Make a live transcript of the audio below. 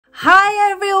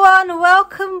Hi everyone,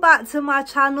 welcome back to my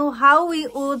channel. How are we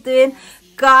all doing?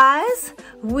 Guys,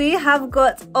 we have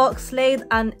got Oxlade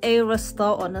and Ayra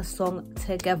Starr on a song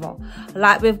together.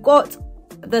 Like, we've got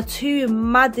the two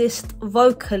maddest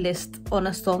vocalists on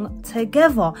a song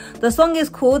together. The song is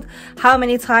called How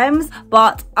Many Times,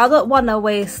 but I don't want to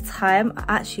waste time.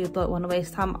 I actually don't want to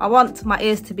waste time. I want my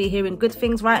ears to be hearing good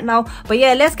things right now. But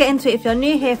yeah, let's get into it. If you're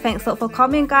new here, thanks a lot for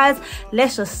coming, guys.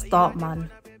 Let's just start, man.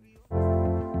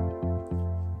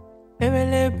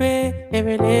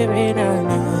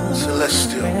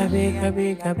 Celestial.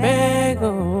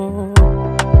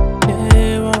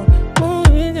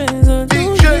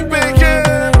 DJ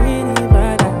Bacon.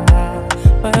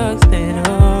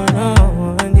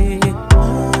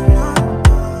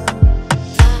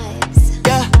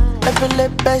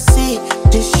 See,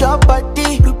 this your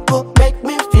body, make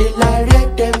me feel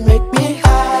like they make me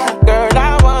high. Girl,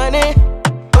 I want it,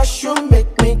 but you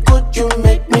make me good, you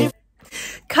make me.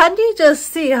 Can you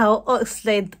just see how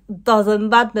Oxlade does a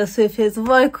madness with his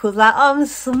vocals? Like, I'm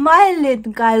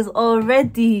smiling, guys,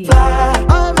 already.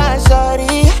 Oh my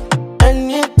sorry,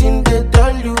 anything they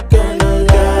tell you cannot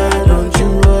lie. Don't you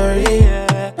worry,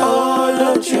 oh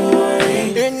don't you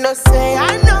worry. You know say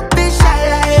I know be shy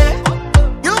like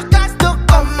you got to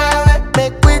come my way,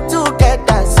 make we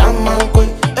together. Someone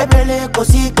could every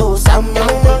cosito, someone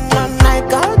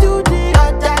like I do the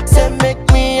that say make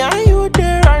me and you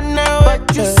there right now.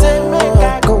 But you say make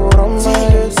I go wrong,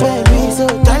 baby. So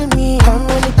tell me how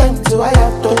many times do I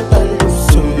have to tell you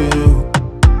so?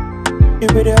 You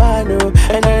be the one who,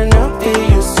 and I know they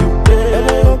used to play.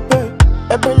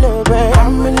 How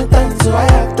many times do I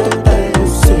have to tell you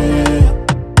so?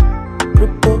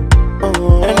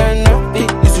 And I know they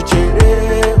used to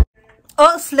change.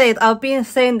 Oxlade, I've been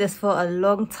saying this for a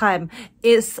long time.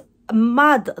 It's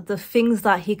mad the things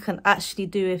that he can actually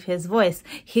do with his voice.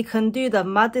 He can do the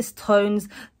maddest tones,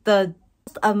 the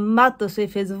madness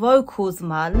with his vocals,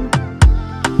 man.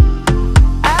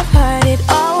 I've heard it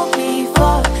all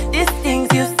before. These things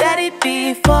you said it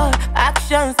before.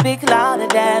 Actions speak louder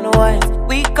than words.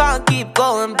 We can't keep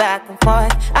going back and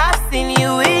forth. I've seen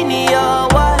you in your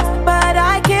words, but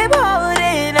I keep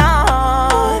holding on.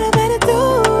 What I'm gonna do,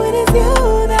 it is you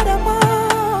that I'm on.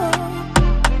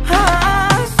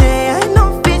 Say I know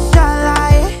fish are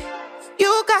lie.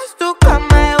 You guys to come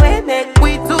my way, make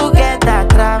we together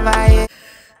travailler.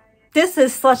 This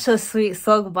is such a sweet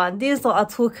song, man. These lot are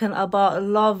talking about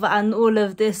love and all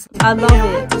of this. I love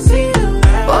it.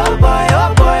 Oh boy,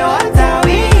 what are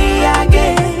we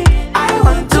again? I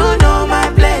want to know my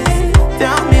place.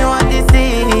 Tell me what this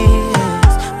is.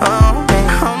 Oh,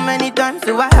 how many times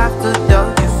do I have to tell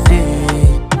you this?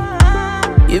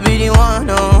 You be the one,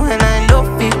 oh, and I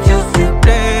love it, you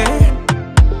play.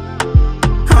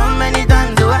 How many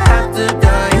times do I have to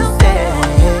tell you say?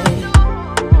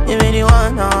 You be the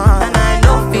one, oh, and I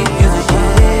love it, you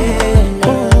play.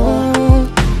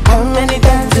 How many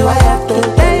times do I have to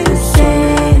tell you say?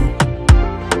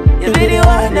 You be the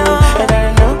one, oh, and I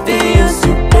know they used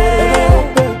to play.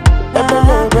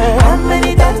 How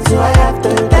many times do I have to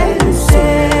tell you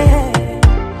say?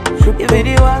 You be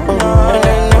the one, oh, and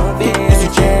I know they used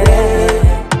to play.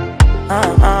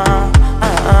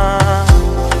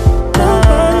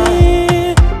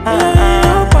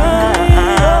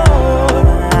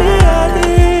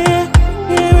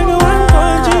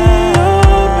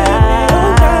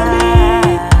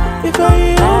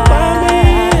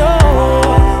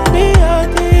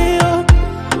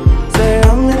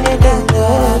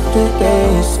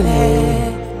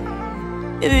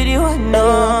 You be the one, no.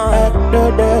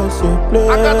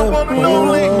 I got the one and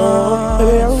only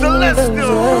Celestial.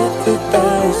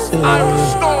 Ayra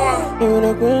Starr.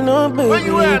 Where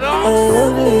you at, huh?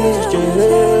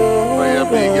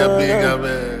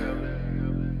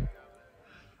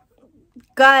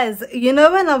 Guys, you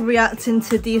know when I'm reacting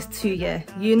to these two, yeah,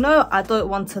 you know I don't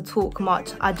want to talk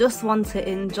much. I just want to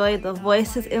enjoy the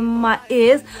voices in my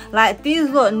ears. Like, these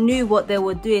lot knew what they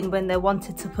were doing when they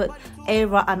wanted to put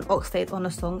Ayra and Oxlade on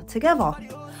a song together.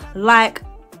 Like,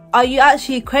 are you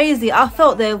actually crazy? I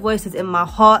felt their voices in my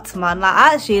heart, man. Like,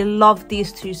 I actually love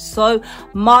these two so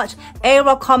much.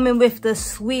 Ayra coming with the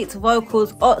sweet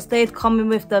vocals, Oxlade coming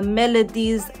with the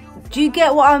melodies. Do you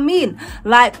get what I mean?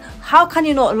 Like, how can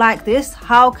you not like this?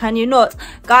 How can you not?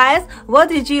 Guys, what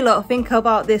did you lot think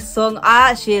about this song?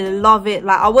 I actually love it.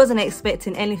 Like, I wasn't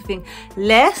expecting anything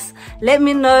less. Let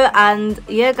me know. And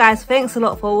yeah, guys, thanks a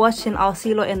lot for watching. I'll see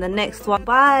you lot in the next one.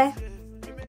 Bye.